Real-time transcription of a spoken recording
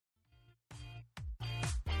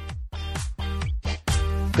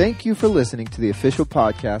Thank you for listening to the official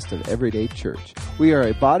podcast of Everyday Church. We are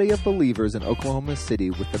a body of believers in Oklahoma City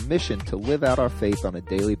with the mission to live out our faith on a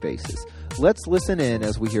daily basis. Let's listen in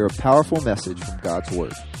as we hear a powerful message from God's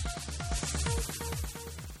Word.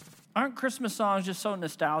 Aren't Christmas songs just so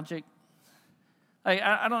nostalgic?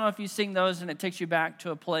 I don't know if you sing those and it takes you back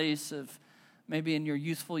to a place of maybe in your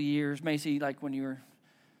youthful years, maybe like when you were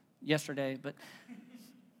yesterday, but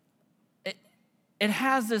it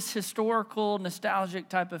has this historical, nostalgic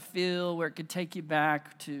type of feel where it could take you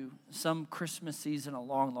back to some Christmas season a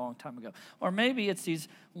long, long time ago. Or maybe it's these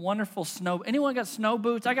wonderful anyone got snow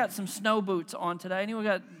boots? I got some snow boots on today.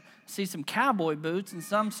 Anyone see some cowboy boots and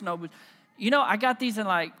some snow boots? You know, I got these in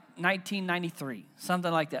like 1993,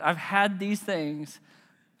 something like that. I've had these things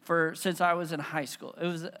since I was in high school.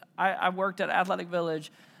 I worked at Athletic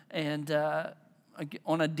Village and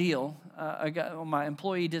on a deal, I got on my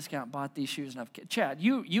employee discount, bought these shoes, and Chad,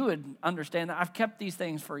 you would understand that I've kept these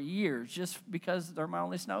things for years just because they're my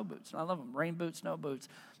only snow boots, and I love them. Rain boots, snow boots,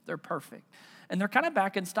 they're perfect, and they're kind of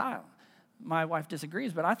back in style. My wife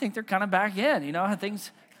disagrees, but I think they're kind of back in. You know how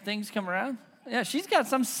things come around. Yeah, she's got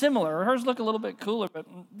some similar. Hers look a little bit cooler, but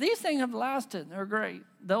these things have lasted. They're great.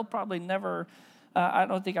 They'll probably never. I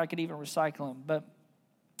don't think I could even recycle them, but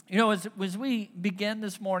you know, as we begin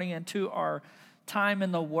this morning into our time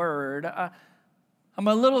in the Word, I'm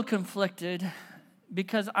a little conflicted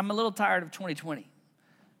because I'm a little tired of 2020.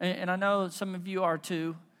 And I know some of you are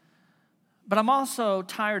too, but I'm also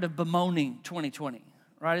tired of bemoaning 2020,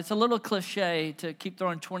 right? It's a little cliche to keep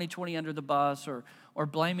throwing 2020 under the bus or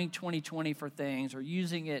blaming 2020 for things or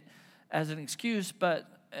using it as an excuse, but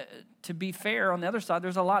to be fair, on the other side,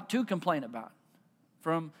 there's a lot to complain about,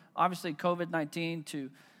 from obviously COVID-19 to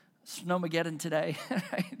Snowmageddon today,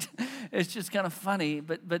 right? It's just kind of funny,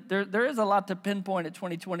 but there is a lot to pinpoint at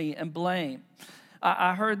 2020 and blame.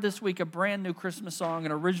 I heard this week a brand new Christmas song,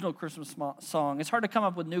 an original Christmas song. It's hard to come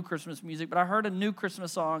up with new Christmas music, but I heard a new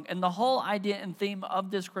Christmas song, and the whole idea and theme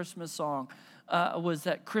of this Christmas song was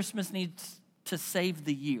that Christmas needs to save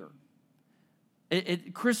the year.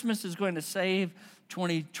 Christmas is going to save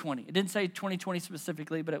 2020. It didn't say 2020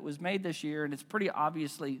 specifically, but it was made this year, and it's pretty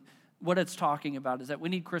obviously what it's talking about is that we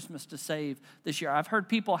need Christmas to save this year. I've heard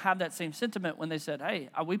people have that same sentiment when they said, hey,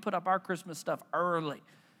 we put up our Christmas stuff early.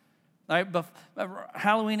 Right?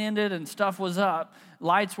 Halloween ended and stuff was up.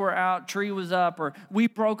 Lights were out, tree was up, or we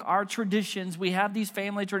broke our traditions. We have these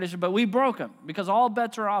family traditions, but we broke them because all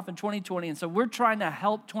bets are off in 2020. And so we're trying to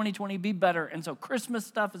help 2020 be better. And so Christmas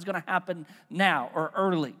stuff is going to happen now or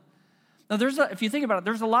early. Now, if you think about it,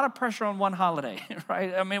 there's a lot of pressure on one holiday,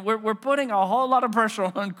 right? I mean, we're putting a whole lot of pressure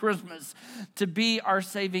on Christmas to be our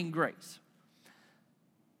saving grace.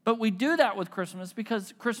 But we do that with Christmas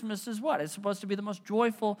because Christmas is what? It's supposed to be the most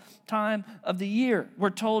joyful time of the year.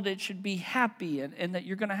 We're told it should be happy and that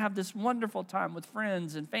you're going to have this wonderful time with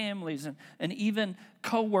friends and families and even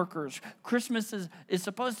coworkers. Christmas is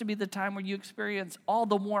supposed to be the time where you experience all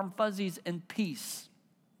the warm fuzzies and peace.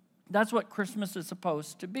 That's what Christmas is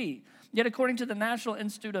supposed to be. Yet, according to the National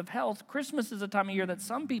Institute of Health, Christmas is a time of year that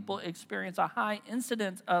some people experience a high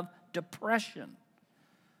incidence of depression.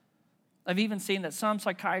 I've even seen that some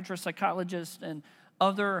psychiatrists, psychologists, and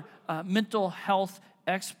other mental health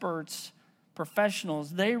experts,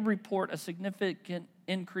 professionals, they report a significant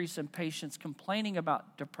increase in patients complaining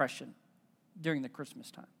about depression during the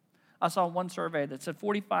Christmas time. I saw one survey that said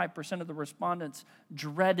 45% of the respondents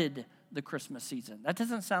dreaded the Christmas season. That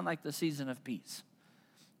doesn't sound like the season of peace.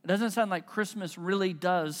 It doesn't sound like Christmas really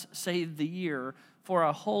does save the year for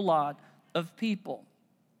a whole lot of people.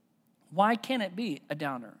 Why can't it be a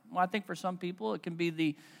downer? Well, I think for some people it can be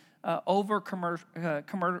the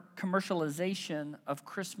commercialization of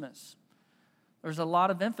Christmas. There's a lot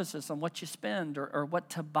of emphasis on what you spend or what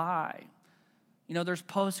to buy. You know, there's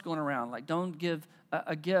posts going around like, don't give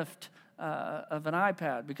a gift of an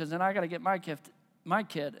iPad because then I got to get my kid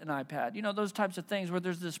an iPad. You know, those types of things where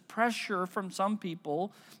there's this pressure from some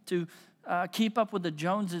people to keep up with the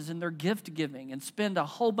Joneses in their gift giving and spend a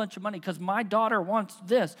whole bunch of money because my daughter wants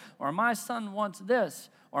this, or my son wants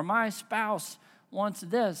this, or my spouse wants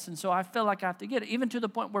this, and so I feel like I have to get it, even to the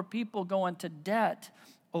point where people go into debt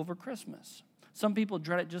over Christmas. Some people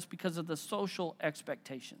dread it just because of the social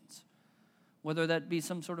expectations, whether that be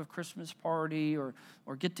some sort of Christmas party or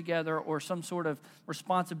get together or some sort of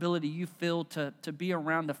responsibility you feel to be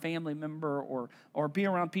around a family member or be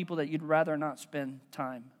around people that you'd rather not spend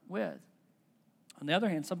time with. On the other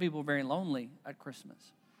hand, some people are very lonely at Christmas.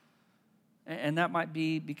 And that might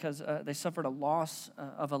be because they suffered a loss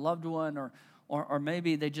of a loved one or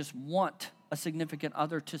maybe they just want a significant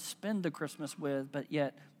other to spend the Christmas with, but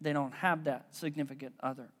yet they don't have that significant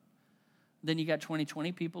other. Then you got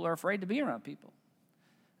 2020 people are afraid to be around people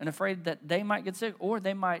and afraid that they might get sick or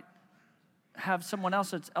they might have someone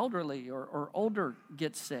else that's elderly or older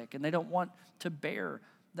get sick, and they don't want to bear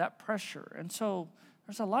that pressure. And so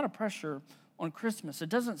there's a lot of pressure on Christmas. It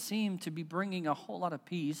doesn't seem to be bringing a whole lot of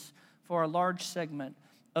peace for a large segment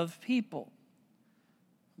of people.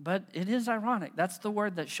 But it is ironic. That's the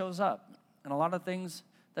word that shows up in a lot of things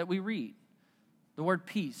that we read. The word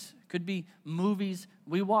peace could be movies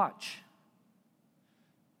we watch.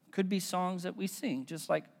 Could be songs that we sing, just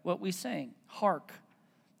like what we sang. Hark,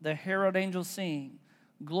 the herald angels sing,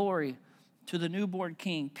 glory to the newborn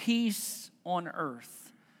King, peace on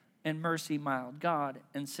earth and mercy mild, God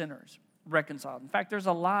and sinners reconciled. In fact, there's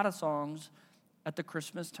a lot of songs at the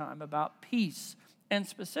Christmas time about peace, and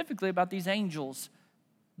specifically about these angels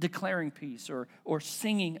declaring peace or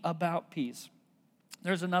singing about peace.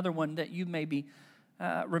 There's another one that you maybe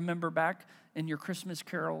remember back in your Christmas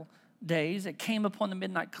carol days. It came upon the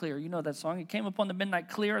midnight clear. You know that song. It came upon the midnight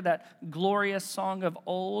clear, that glorious song of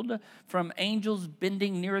old, from angels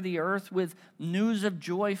bending near the earth with news of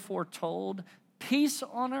joy foretold. Peace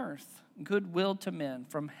on earth, goodwill to men,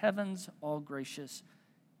 from heaven's all gracious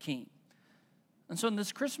King. And so in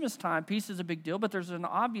this Christmas time, peace is a big deal, but there's an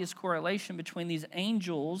obvious correlation between these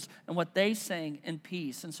angels and what they sang in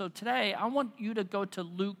peace. And so today, I want you to go to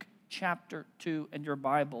Luke chapter 2 in your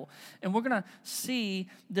Bible, and we're going to see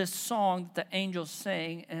this song that the angels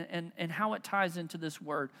sang and how it ties into this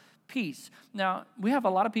word, peace. Now, we have a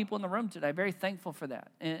lot of people in the room today, very thankful for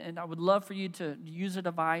that. And I would love for you to use a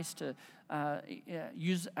device to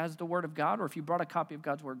use as the Word of God, or if you brought a copy of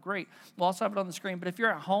God's Word, great. We'll also have it on the screen. But if you're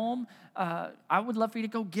at home, I would love for you to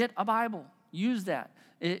go get a Bible. Use that.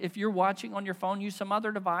 If you're watching on your phone, use some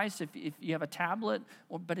other device. If you have a tablet,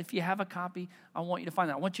 but if you have a copy, I want you to find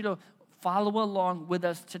that. I want you to follow along with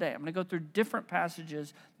us today. I'm going to go through different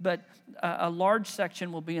passages, but a large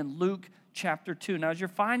section will be in Luke chapter 2. Now, as you're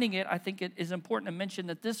finding it, I think it is important to mention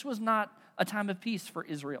that this was not a time of peace for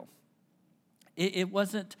Israel. It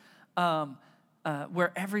wasn't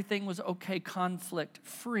where everything was okay,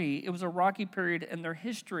 conflict-free. It was a rocky period in their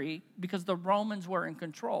history because the Romans were in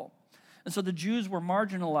control. And so the Jews were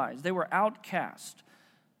marginalized. They were outcast.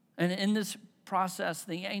 And in this process,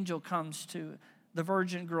 the angel comes to the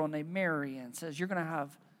virgin girl named Mary and says, you're going to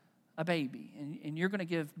have a baby, and you're going to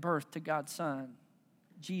give birth to God's son,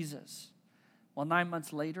 Jesus. Well, 9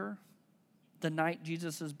 months later, the night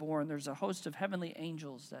Jesus is born, there's a host of heavenly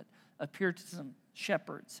angels that appear to some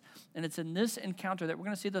shepherds. And it's in this encounter that we're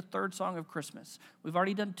going to see the third song of Christmas. We've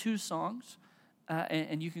already done 2 songs.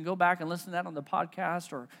 And you can go back and listen to that on the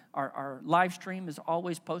podcast, or our live stream is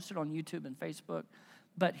always posted on YouTube and Facebook.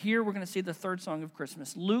 But here we're going to see the third song of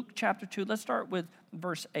Christmas. Luke chapter 2, let's start with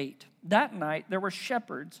verse 8. That night there were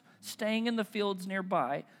shepherds staying in the fields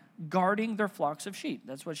nearby, guarding their flocks of sheep.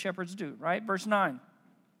 That's what shepherds do, right? Verse 9.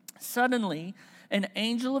 Suddenly, an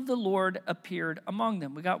angel of the Lord appeared among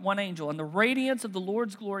them. We got one angel, and the radiance of the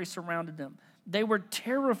Lord's glory surrounded them. They were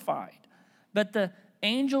terrified, but the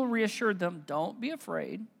angel reassured them, don't be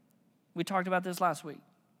afraid. We talked about this last week.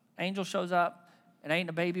 Angel shows up. It ain't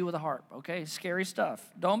a baby with a harp, okay? Scary stuff.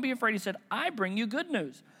 Don't be afraid. He said, I bring you good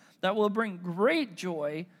news that will bring great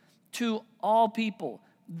joy to all people.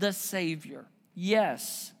 The Savior,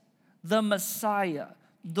 yes, the Messiah,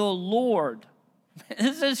 the Lord.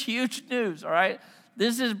 This is huge news, all right?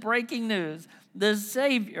 This is breaking news. The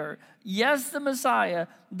Savior, yes, the Messiah,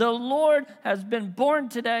 the Lord has been born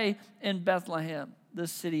today in Bethlehem, the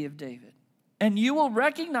city of David. And you will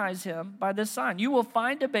recognize him by this sign. You will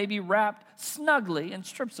find a baby wrapped snugly in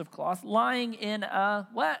strips of cloth, lying in a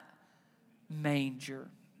what? Manger.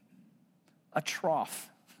 A trough.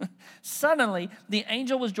 Suddenly, the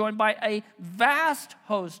angel was joined by a vast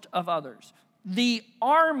host of others. The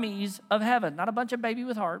armies of heaven, not a bunch of baby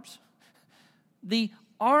with harps. The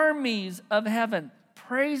armies of heaven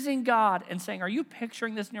praising God and saying, are you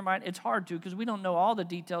picturing this in your mind? It's hard to, because we don't know all the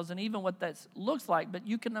details and even what that looks like, but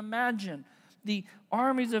you can imagine the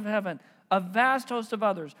armies of heaven, a vast host of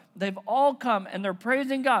others. They've all come and they're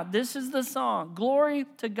praising God. This is the song. Glory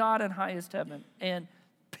to God in highest heaven and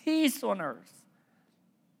peace on earth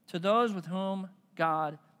to those with whom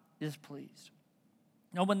God is pleased.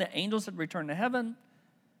 Now, when the angels had returned to heaven,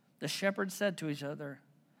 the shepherds said to each other,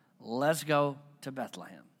 let's go to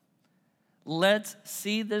Bethlehem. Let's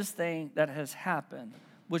see this thing that has happened,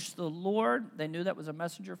 which the Lord, they knew that was a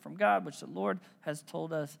messenger from God, which the Lord has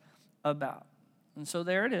told us about. And so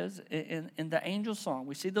there it is in the angel song.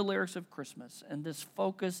 We see the lyrics of Christmas and this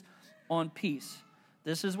focus on peace.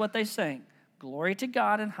 This is what they sang. Glory to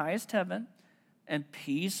God in highest heaven and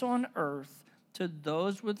peace on earth to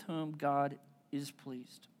those with whom God is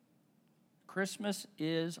pleased. Christmas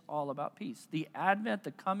is all about peace. The advent,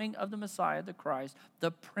 the coming of the Messiah, the Christ,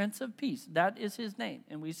 the Prince of Peace. That is his name.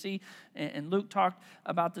 And we see, and Luke talked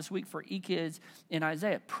about this week for e-kids in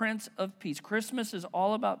Isaiah, Prince of Peace. Christmas is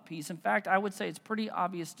all about peace. In fact, I would say it's pretty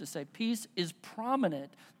obvious to say peace is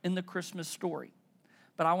prominent in the Christmas story.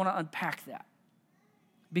 But I want to unpack that.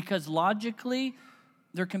 Because logically,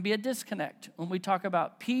 there can be a disconnect when we talk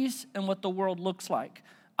about peace and what the world looks like,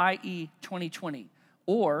 i.e. 2020,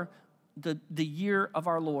 or the year of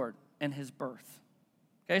our Lord and his birth.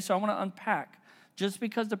 Okay, so I want to unpack. Just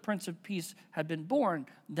because the Prince of Peace had been born,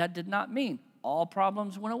 that did not mean all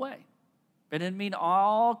problems went away. It didn't mean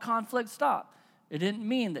all conflict stopped. It didn't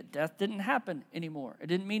mean that death didn't happen anymore. It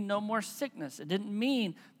didn't mean no more sickness. It didn't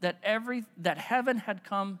mean that that heaven had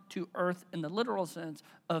come to earth in the literal sense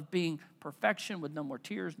of being perfection with no more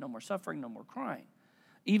tears, no more suffering, no more crying.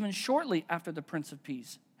 Even shortly after the Prince of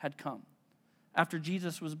Peace had come, after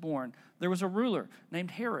Jesus was born, there was a ruler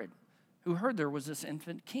named Herod who heard there was this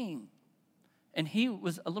infant king. And he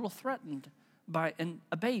was a little threatened by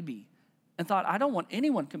a baby and thought, I don't want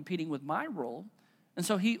anyone competing with my role. And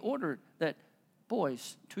so he ordered that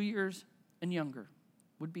boys 2 years and younger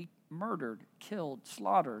would be murdered, killed,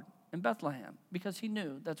 slaughtered in Bethlehem because he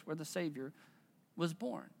knew that's where the Savior was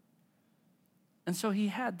born. And so he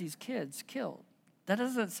had these kids killed. That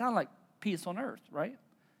doesn't sound like peace on earth, right?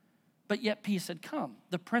 But yet peace had come.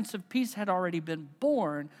 The Prince of Peace had already been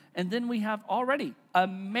born, and then we have already a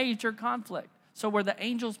major conflict. So were the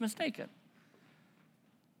angels mistaken?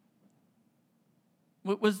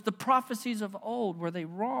 Was the prophecies of old, were they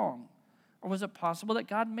wrong? Or was it possible that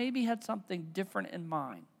God maybe had something different in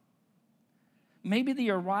mind? Maybe the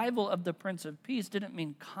arrival of the Prince of Peace didn't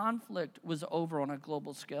mean conflict was over on a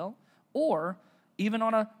global scale or even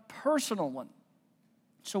on a personal one.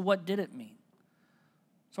 So what did it mean?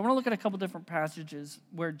 So I want to look at a couple different passages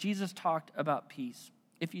where Jesus talked about peace.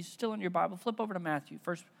 If you're still in your Bible, flip over to Matthew,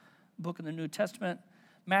 first book in the New Testament.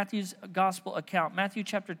 Matthew's gospel account, Matthew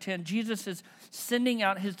chapter 10. Jesus is sending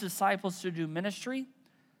out his disciples to do ministry.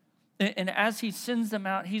 And as he sends them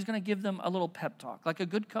out, he's going to give them a little pep talk. Like a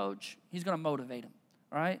good coach, he's going to motivate them,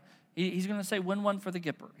 all right? He's going to say, win one for the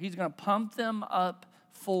Gipper. He's going to pump them up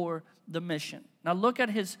for the mission. Now look at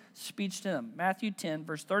his speech to them. Matthew 10,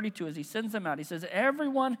 verse 32, as he sends them out, he says,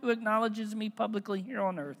 everyone who acknowledges me publicly here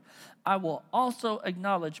on earth, I will also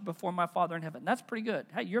acknowledge before my Father in heaven. That's pretty good.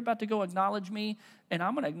 Hey, you're about to go acknowledge me, and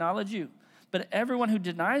I'm going to acknowledge you. But everyone who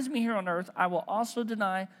denies me here on earth, I will also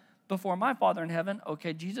deny before my Father in heaven.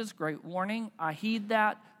 Okay, Jesus, great warning. I heed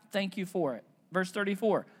that. Thank you for it. Verse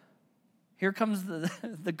 34. Here comes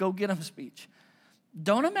the go get 'em speech.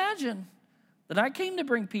 Don't imagine that I came to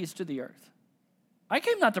bring peace to the earth. I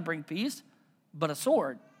came not to bring peace, but a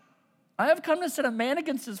sword. I have come to set a man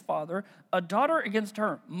against his father, a daughter against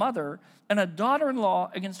her mother, and a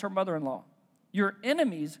daughter-in-law against her mother-in-law. Your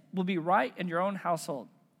enemies will be right in your own household.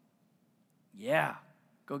 Yeah,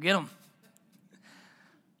 go get 'em.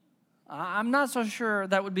 I'm not so sure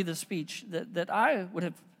that would be the speech that I would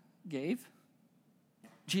have gave.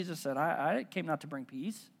 Jesus said, I came not to bring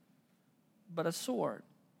peace, but a sword.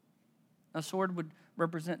 A sword would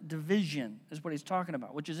represent division, is what he's talking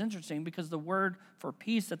about, which is interesting because the word for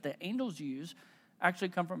peace that the angels use actually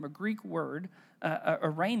come from a Greek word,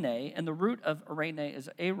 eirene, and the root of eirene is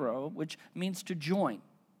airo, which means to join.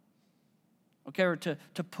 Okay, or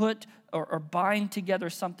to put or bind together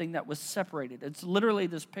something that was separated. It's literally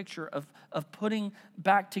this picture of putting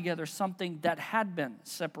back together something that had been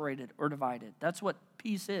separated or divided. That's what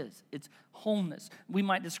peace is. It's wholeness. We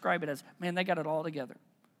might describe it as, man, they got it all together.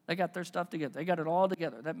 They got their stuff together. They got it all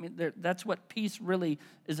together. That means that's what peace really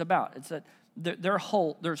is about. It's that they're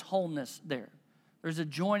whole. There's wholeness there. There's a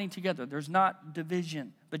joining together. There's not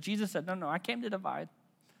division. But Jesus said, no, I came to divide.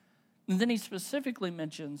 And then he specifically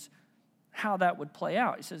mentions how that would play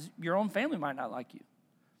out. He says, your own family might not like you.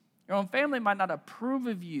 Your own family might not approve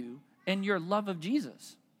of you and your love of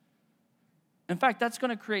Jesus. In fact, that's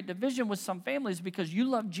going to create division with some families because you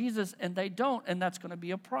love Jesus and they don't, and that's going to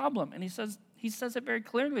be a problem. And he says it very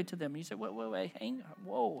clearly to them. He said, wait, hang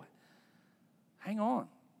on.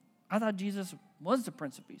 I thought Jesus was the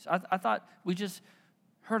Prince of Peace. I thought we just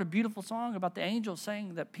heard a beautiful song about the angels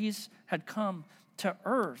saying that peace had come to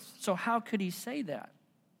earth. So how could he say that?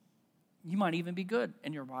 You might even be good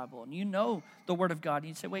in your Bible, and you know the Word of God. And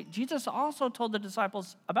you say, wait, Jesus also told the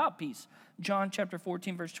disciples about peace. John chapter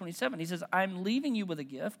 14, verse 27, he says, I'm leaving you with a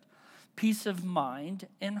gift, peace of mind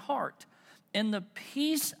and heart. And the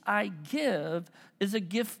peace I give is a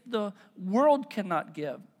gift the world cannot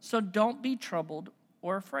give. So don't be troubled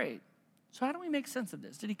or afraid. So how do we make sense of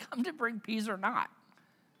this? Did he come to bring peace or not?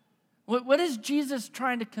 What is Jesus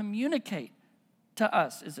trying to communicate to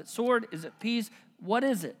us? Is it sword? Is it peace? What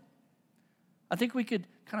is it? I think we could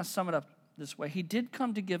kind of sum it up this way. He did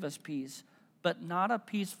come to give us peace, but not a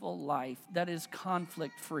peaceful life that is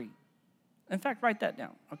conflict-free. In fact, write that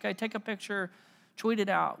down, okay? Take a picture, tweet it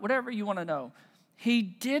out, whatever you want to know. He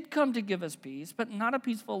did come to give us peace, but not a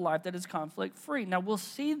peaceful life that is conflict-free. Now, we'll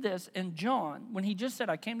see this in John when he just said,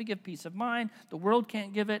 I came to give peace of mind. The world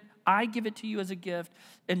can't give it. I give it to you as a gift.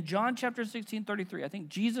 In John chapter 16:33, I think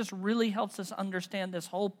Jesus really helps us understand this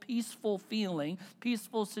whole peaceful feeling,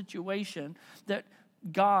 peaceful situation that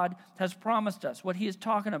God has promised us, what he is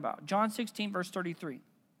talking about. John 16, verse 33.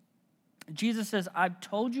 Jesus says, I've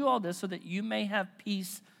told you all this so that you may have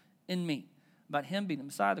peace in me. About him being the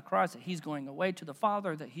Messiah, the Christ, that he's going away to the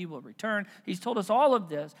Father, that he will return. He's told us all of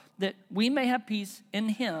this, that we may have peace in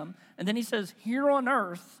him. And then he says, here on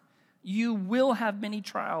earth, you will have many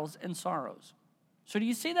trials and sorrows. So do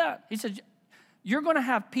you see that? He says, you're going to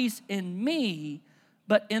have peace in me,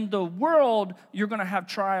 but in the world, you're going to have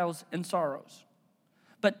trials and sorrows.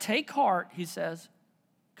 But take heart, he says,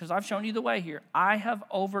 because I've shown you the way here. I have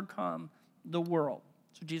overcome the world.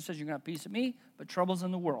 So Jesus says, you're going to have peace in me, but troubles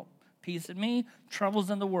in the world. Peace in me, troubles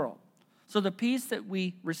in the world. So the peace that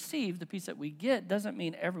we receive, the peace that we get, doesn't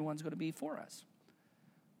mean everyone's going to be for us.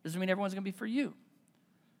 Doesn't mean everyone's going to be for you.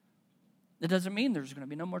 It doesn't mean there's going to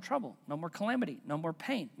be no more trouble, no more calamity, no more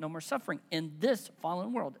pain, no more suffering in this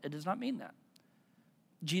fallen world. It does not mean that.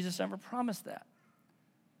 Jesus never promised that.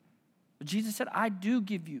 But Jesus said, I do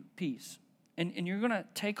give you peace. And you're going to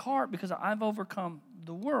take heart because I've overcome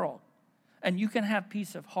the world. And you can have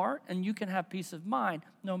peace of heart and you can have peace of mind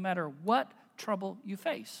no matter what trouble you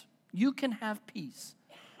face. You can have peace,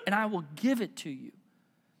 and I will give it to you.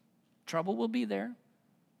 Trouble will be there.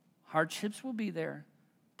 Hardships will be there.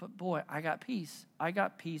 But boy, I got peace. I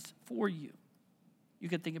got peace for you. You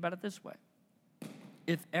could think about it this way.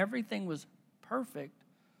 If everything was perfect,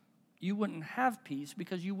 you wouldn't have peace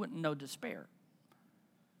because you wouldn't know despair.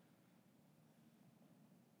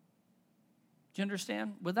 Do you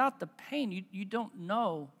understand? Without the pain, you don't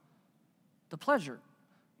know the pleasure.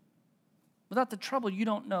 Without the trouble, you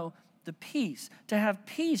don't know the peace. To have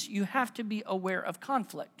peace, you have to be aware of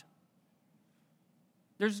conflict.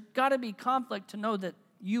 There's got to be conflict to know that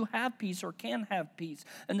you have peace or can have peace.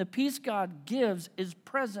 And the peace God gives is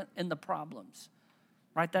present in the problems.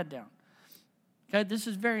 Write that down. Okay, this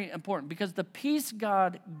is very important because the peace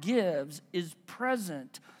God gives is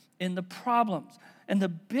present in the problems. And the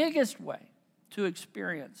biggest way to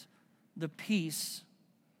experience the peace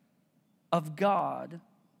of God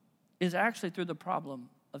is actually through the problem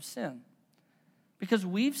of sin. Because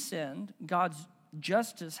we've sinned, God's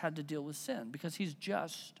justice had to deal with sin because he's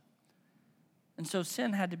just. And so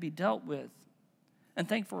sin had to be dealt with. And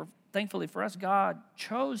thankfully for us, God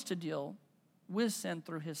chose to deal with sin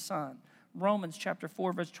through his son. Romans chapter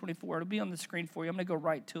 4, verse 24. It'll be on the screen for you. I'm going to go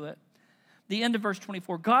right to it. The end of verse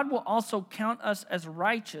 24. God will also count us as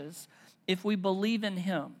righteous if we believe in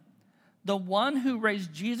him, the one who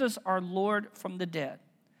raised Jesus our Lord from the dead.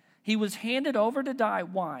 He was handed over to die.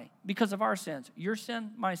 Why? Because of our sins. Your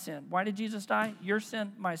sin, my sin. Why did Jesus die? Your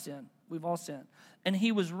sin, my sin. We've all sinned. And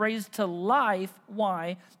he was raised to life.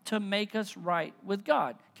 Why? To make us right with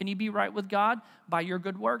God. Can you be right with God by your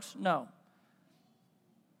good works? No.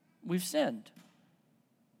 We've sinned.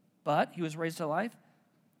 But he was raised to life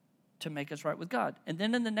to make us right with God. And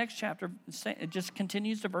then in the next chapter, it just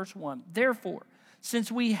continues to verse 1. Therefore,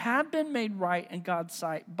 since we have been made right in God's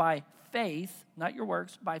sight by faith, not your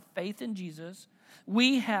works, by faith in Jesus,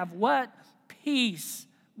 we have what? Peace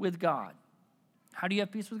with God. How do you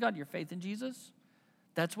have peace with God? Your faith in Jesus.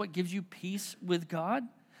 That's what gives you peace with God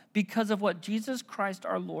because of what Jesus Christ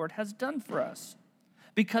our Lord has done for us.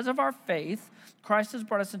 Because of our faith, Christ has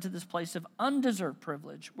brought us into this place of undeserved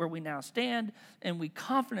privilege where we now stand and we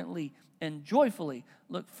confidently and joyfully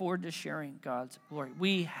look forward to sharing God's glory.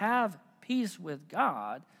 We have peace with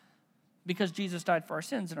God because Jesus died for our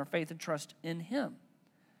sins and our faith and trust in him.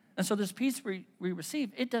 And so this peace we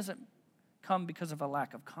receive, it doesn't come because of a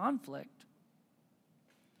lack of conflict.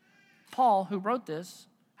 Paul, who wrote this,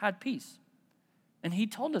 had peace. And he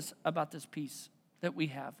told us about this peace that we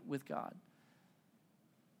have with God.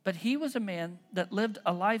 But he was a man that lived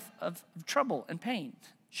a life of trouble and pain,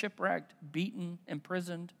 shipwrecked, beaten,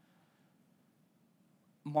 imprisoned,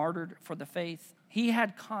 martyred for the faith. He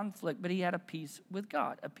had conflict, but he had a peace with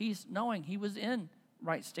God, a peace knowing he was in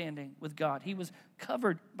right standing with God. He was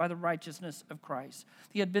covered by the righteousness of Christ.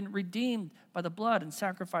 He had been redeemed by the blood and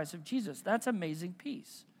sacrifice of Jesus. That's amazing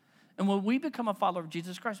peace. And when we become a follower of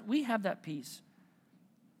Jesus Christ, we have that peace.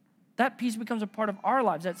 that peace becomes a part of our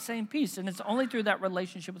lives, that same peace. And it's only through that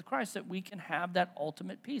relationship with Christ that we can have that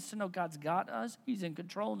ultimate peace. To know God's got us. He's in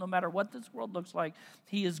control no matter what this world looks like.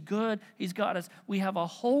 He is good. He's got us. We have a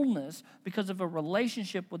wholeness because of a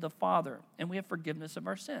relationship with the Father, and we have forgiveness of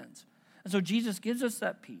our sins. And so Jesus gives us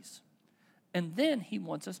that peace. And then he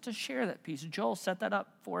wants us to share that peace. Joel set that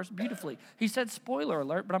up for us beautifully. He said, spoiler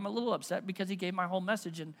alert, but I'm a little upset because he gave my whole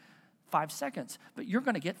message in 5 seconds. But you're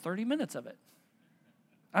going to get 30 minutes of it.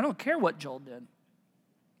 I don't care what Joel did.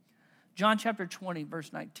 John chapter 20,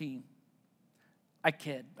 verse 19. I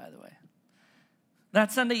kid, by the way.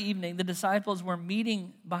 That Sunday evening, the disciples were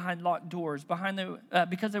meeting behind locked doors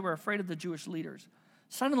because they were afraid of the Jewish leaders.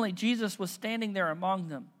 Suddenly, Jesus was standing there among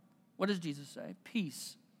them. What does Jesus say?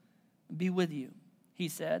 Peace be with you, he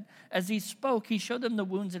said. As he spoke, he showed them the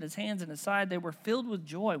wounds in his hands and his side. They were filled with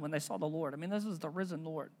joy when they saw the Lord. I mean, this is the risen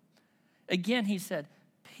Lord. Again, he said,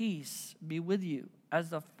 peace be with you. As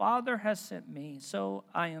the Father has sent me, so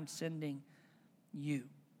I am sending you.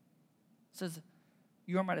 It says,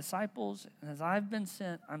 you are my disciples, and as I've been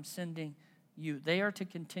sent, I'm sending you. They are to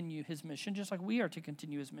continue his mission, just like we are to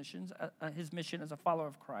continue his mission as a follower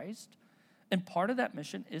of Christ. And part of that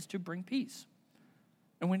mission is to bring peace.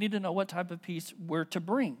 And we need to know what type of peace we're to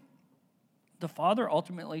bring. The Father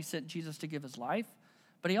ultimately sent Jesus to give his life,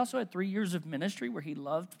 but he also had 3 years of ministry where he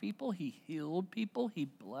loved people, he healed people, he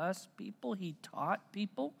blessed people, he taught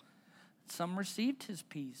people. Some received his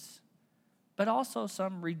peace, but also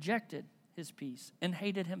some rejected his peace and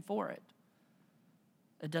hated him for it.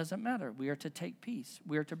 It doesn't matter. We are to take peace.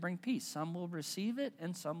 We are to bring peace. Some will receive it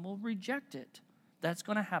and some will reject it. That's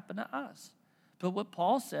going to happen to us. But what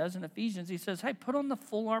Paul says in Ephesians, he says, hey, put on the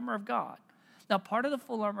full armor of God. Now, part of the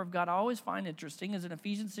full armor of God I always find interesting is in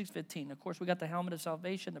Ephesians 6:15. Of course, we got the helmet of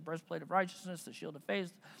salvation, the breastplate of righteousness, the shield of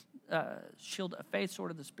faith,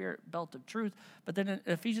 sword of the Spirit, belt of truth. But then in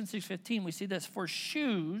Ephesians 6:15, we see this. For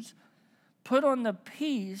shoes, put on the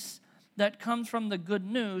peace that comes from the good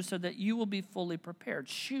news so that you will be fully prepared.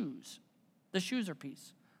 Shoes. The shoes are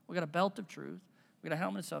peace. We got a belt of truth. We got a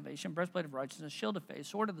helmet of salvation, breastplate of righteousness, shield of faith,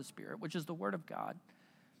 sword of the Spirit, which is the word of God.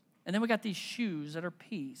 And then we got these shoes that are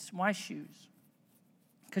peace. Why shoes?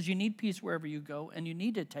 Because you need peace wherever you go, and you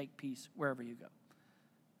need to take peace wherever you go.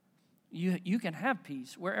 You can have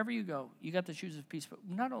peace wherever you go. You got the shoes of peace, but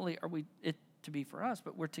not only are we it to be for us,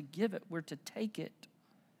 but we're to give it. We're to take it.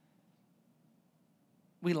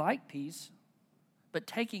 We like peace, but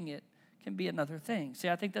taking it can be another thing. See,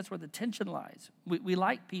 I think that's where the tension lies. We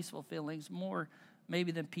like peaceful feelings more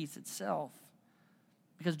maybe than peace itself.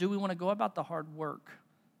 Because do we want to go about the hard work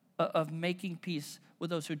of making peace with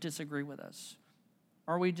those who disagree with us?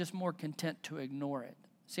 Or are we just more content to ignore it?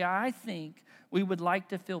 See, I think we would like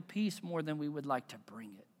to feel peace more than we would like to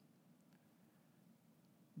bring it.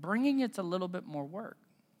 Bringing it's a little bit more work.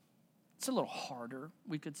 It's a little harder,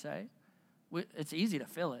 we could say. It's easy to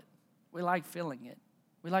feel it. We like feeling it.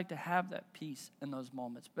 We like to have that peace in those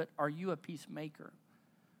moments. But are you a peacemaker?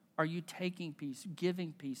 Are you taking peace,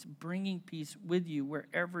 giving peace, bringing peace with you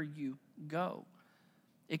wherever you go?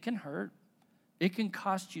 It can hurt. It can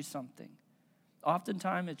cost you something.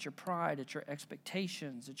 Oftentimes, it's your pride, it's your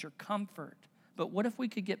expectations, it's your comfort. But what if we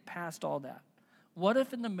could get past all that? What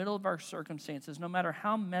if in the middle of our circumstances, no matter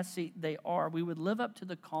how messy they are, we would live up to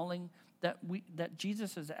the calling that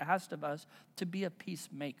Jesus has asked of us to be a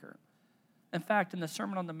peacemaker? In fact, in the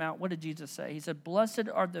Sermon on the Mount, what did Jesus say? He said, blessed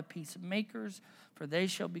are the peacemakers, for they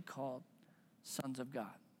shall be called sons of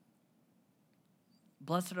God.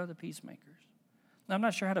 Blessed are the peacemakers. Now, I'm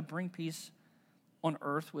not sure how to bring peace on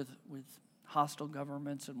earth with hostile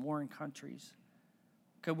governments and warring countries.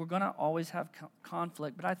 Okay, we're going to always have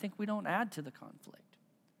conflict, but I think we don't add to the conflict.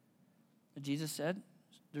 But Jesus said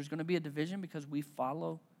there's going to be a division because we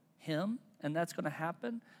follow him, and that's going to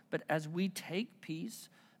happen. But as we take peace,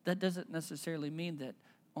 that doesn't necessarily mean that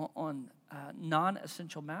on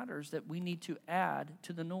non-essential matters that we need to add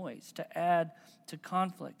to the noise, to add to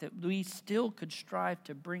conflict, that we still could strive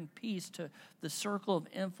to bring peace to the circle of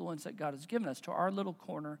influence that God has given us, to our little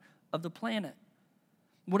corner of the planet.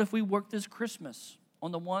 What if we work this Christmas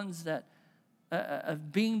on the ones that,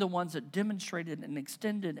 of being the ones that demonstrated and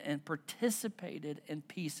extended and participated in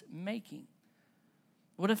peacemaking?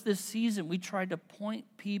 What if this season we tried to point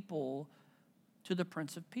people to the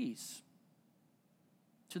Prince of Peace,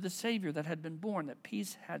 to the Savior that had been born, that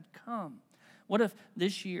peace had come? What if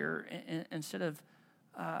this year, instead of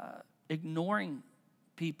ignoring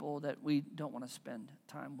people that we don't want to spend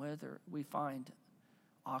time with or we find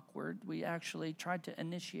awkward, we actually tried to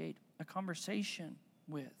initiate a conversation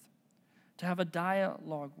with, to have a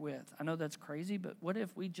dialogue with? I know that's crazy, but what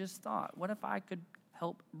if we just thought, what if I could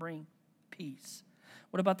help bring peace?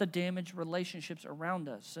 What about the damaged relationships around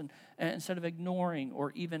us? And instead of ignoring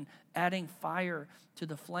or even adding fire to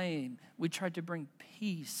the flame, we tried to bring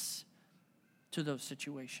peace to those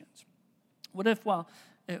situations. What if while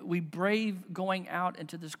we brave going out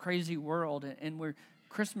into this crazy world and we're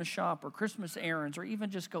Christmas shop or Christmas errands or even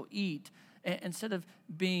just go eat, instead of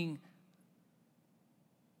being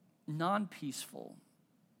non-peaceful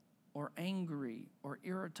or angry or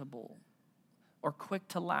irritable or quick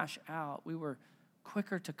to lash out, we were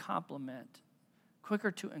quicker to compliment,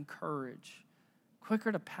 quicker to encourage,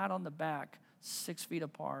 quicker to pat on the back 6 feet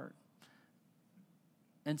apart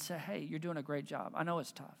and say, hey, you're doing a great job. I know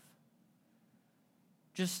it's tough.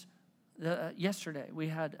 Just yesterday, we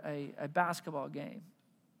had a basketball game,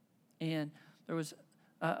 and there was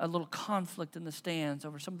a little conflict in the stands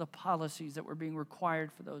over some of the policies that were being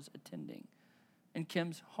required for those attending. And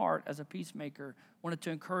Kim's heart as a peacemaker wanted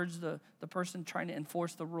to encourage the person trying to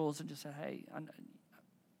enforce the rules and just say, hey,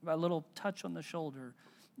 a little touch on the shoulder,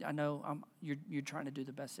 I know you're trying to do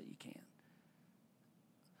the best that you can.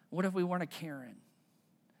 What if we weren't a Karen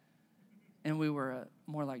and we were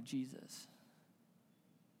more like Jesus?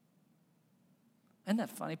 Isn't that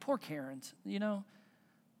funny? Poor Karens, you know.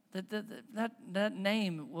 That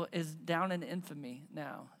name is down in infamy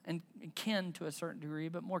now, and Ken to a certain degree,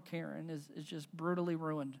 but more Karen is just brutally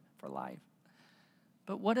ruined for life.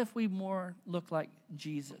 But what if we more look like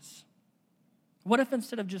Jesus? What if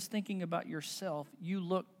instead of just thinking about yourself, you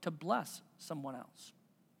look to bless someone else?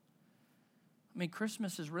 I mean,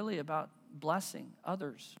 Christmas is really about blessing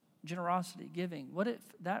others, generosity, giving. What if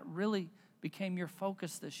that really became your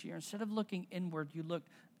focus this year? Instead of looking inward, you looked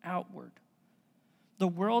outward. The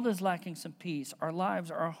world is lacking some peace. Our lives,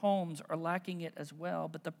 our homes are lacking it as well.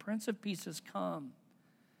 But the Prince of Peace has come.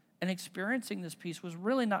 And experiencing this peace was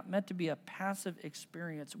really not meant to be a passive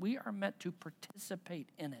experience. We are meant to participate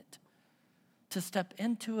in it, to step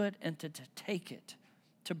into it and to take it,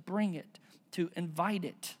 to bring it, to invite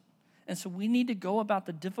it. And so we need to go about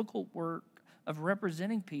the difficult work of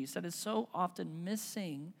representing peace that is so often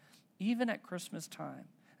missing even at Christmas time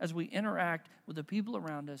as we interact with the people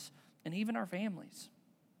around us and even our families.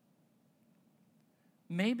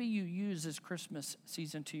 Maybe you use this Christmas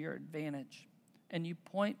season to your advantage and you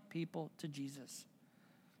point people to Jesus.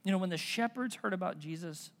 You know, when the shepherds heard about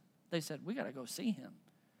Jesus, they said, we got to go see him.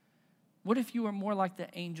 What if you were more like the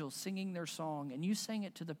angels singing their song and you sang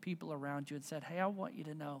it to the people around you and said, hey, I want you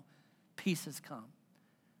to know peace has come.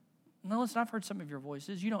 Now listen, I've heard some of your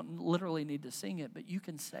voices. You don't literally need to sing it, but you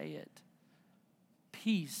can say it.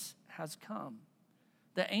 Peace has come.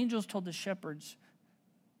 The angels told the shepherds,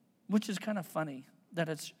 which is kind of funny that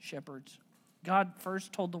it's shepherds. God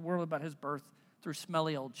first told the world about his birth through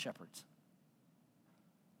smelly old shepherds.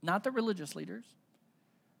 Not the religious leaders,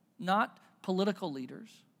 not political leaders,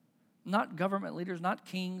 not government leaders, not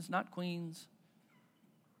kings, not queens.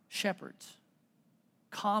 Shepherds.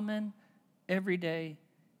 Common, everyday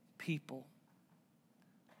people.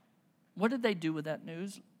 What did they do with that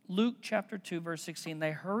news? Luke chapter 2, verse 16,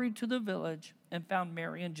 they hurried to the village and found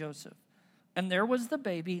Mary and Joseph. And there was the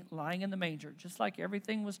baby lying in the manger, just like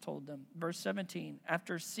everything was told them. Verse 17,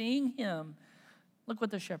 after seeing him, look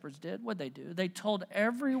what the shepherds did. What'd they do? They told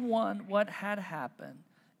everyone what had happened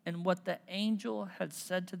and what the angel had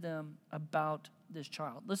said to them about this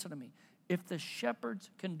child. Listen to me. If the shepherds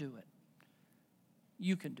can do it,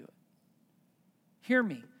 you can do it. Hear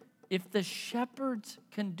me. If the shepherds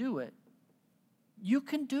can do it, you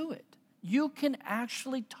can do it. You can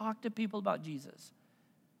actually talk to people about Jesus.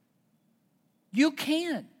 You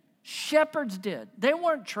can. Shepherds did. They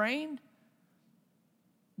weren't trained.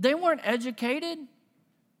 They weren't educated.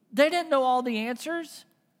 They didn't know all the answers.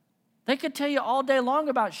 They could tell you all day long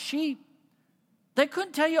about sheep. They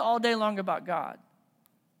couldn't tell you all day long about God.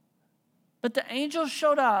 But the angels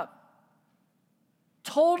showed up,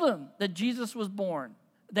 told them that Jesus was born.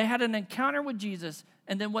 They had an encounter with Jesus,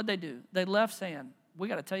 and then what'd they do? They left saying, we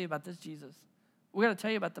got to tell you about this Jesus. We got to tell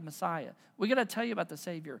you about the Messiah. We got to tell you about the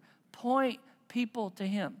Savior. Point people to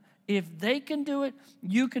him. If they can do it,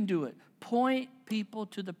 you can do it. Point people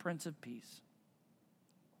to the Prince of Peace.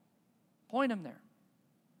 Point them there.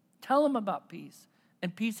 Tell them about peace.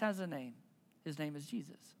 And peace has a name. His name is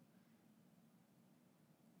Jesus.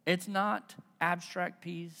 It's not abstract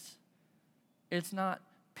peace. It's not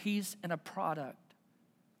peace in a product.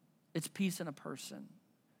 It's peace in a person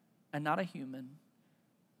and not a human.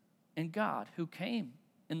 And God, who came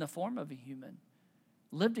in the form of a human,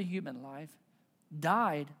 lived a human life,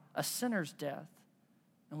 died a sinner's death,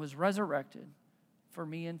 and was resurrected for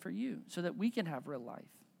me and for you so that we can have real life.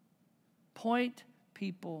 Point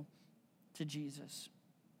people to Jesus.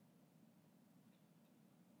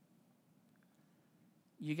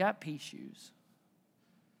 you got peace shoes.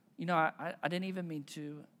 You know, I didn't even mean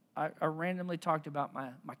to. I randomly talked about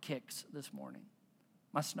my kicks this morning,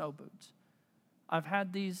 my snow boots. I've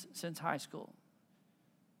had these since high school.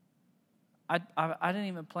 I didn't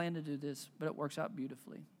even plan to do this, but it works out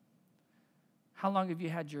beautifully. How long have you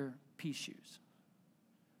had your peace shoes?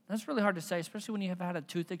 That's really hard to say, especially when you have had a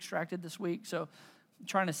tooth extracted this week. So I'm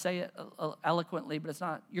trying to say it eloquently, but it's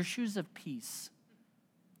not. Your shoes of peace.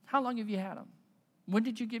 How long have you had them? When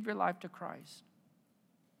did you give your life to Christ?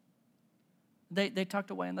 They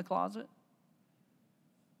tucked away in the closet?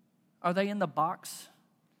 Are they in the box?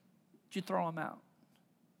 Did you throw them out?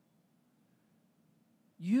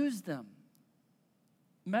 Use them.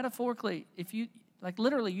 Metaphorically, if you, like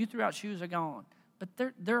literally you threw out shoes, are gone. But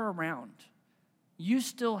they're around. You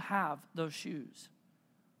still have those shoes.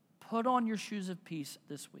 Put on your shoes of peace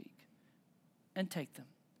this week and take them.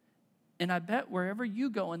 And I bet wherever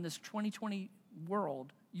you go in this 2020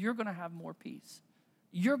 world, you're going to have more peace.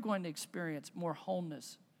 You're going to experience more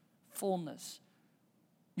wholeness, fullness.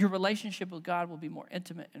 Your relationship with God will be more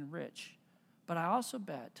intimate and rich. But I also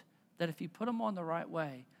bet that if you put them on the right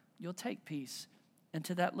way, you'll take peace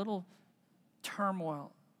into that little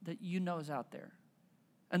turmoil that you know is out there.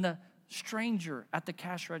 And the stranger at the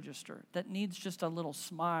cash register that needs just a little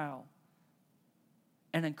smile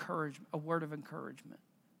and encouragement, a word of encouragement,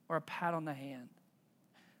 or a pat on the hand.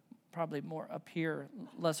 Probably more up here,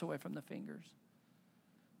 less away from the fingers.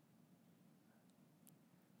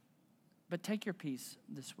 But take your peace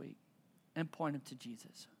this week and point them to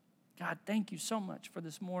Jesus. God, thank you so much for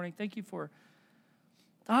this morning. Thank you for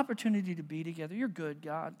the opportunity to be together. You're good,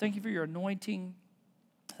 God. Thank you for your anointing.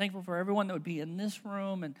 Thankful for everyone that would be in this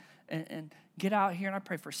room and get out here. And I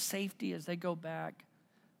pray for safety as they go back.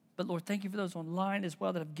 But, Lord, thank you for those online as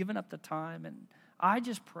well that have given up the time. And I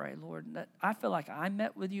just pray, Lord, that I feel like I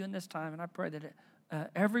met with you in this time. And I pray that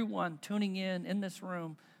everyone tuning in this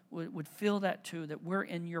room would feel that too, that we're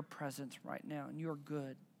in your presence right now and you're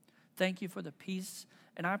good. Thank you for the peace.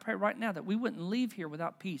 And I pray right now that we wouldn't leave here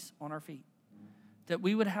without peace on our feet, that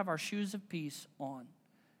we would have our shoes of peace on.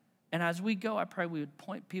 And as we go, I pray we would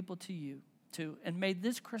point people to you too. And may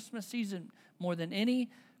this Christmas season, more than any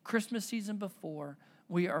Christmas season before,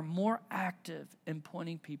 we are more active in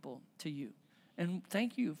pointing people to you. And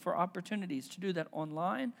thank you for opportunities to do that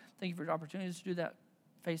online. Thank you for opportunities to do that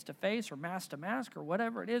face-to-face or mask-to-mask or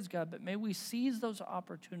whatever it is, God. But may we seize those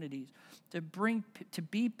opportunities to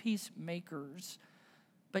be peacemakers.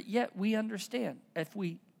 But yet we understand if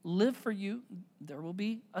we live for you, there will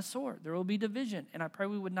be a sword. There will be division. And I pray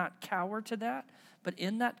we would not cower to that, but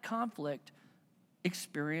in that conflict,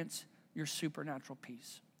 experience your supernatural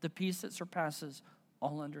peace, the peace that surpasses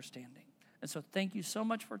all understanding. And so thank you so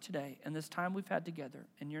much for today and this time we've had together.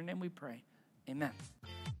 In your name we pray. Amen.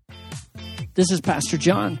 This is Pastor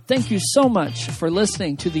John. Thank you so much for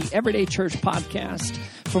listening to the Everyday Church podcast.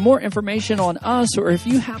 For more information on us, or if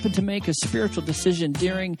you happen to make a spiritual decision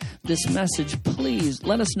during this message, please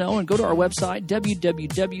let us know and go to our website,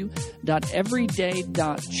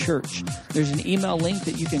 www.everyday.church. There's an email link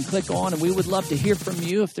that you can click on, and we would love to hear from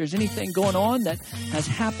you. If there's anything going on that has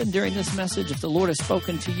happened during this message, if the Lord has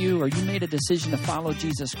spoken to you, or you made a decision to follow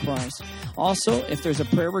Jesus Christ. Also, if there's a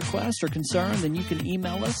prayer request or concern, then you can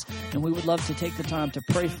email us, and we would love to take the time to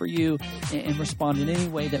pray for you and respond in any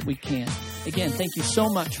way that we can. Again, thank you so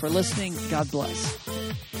much for listening. God bless.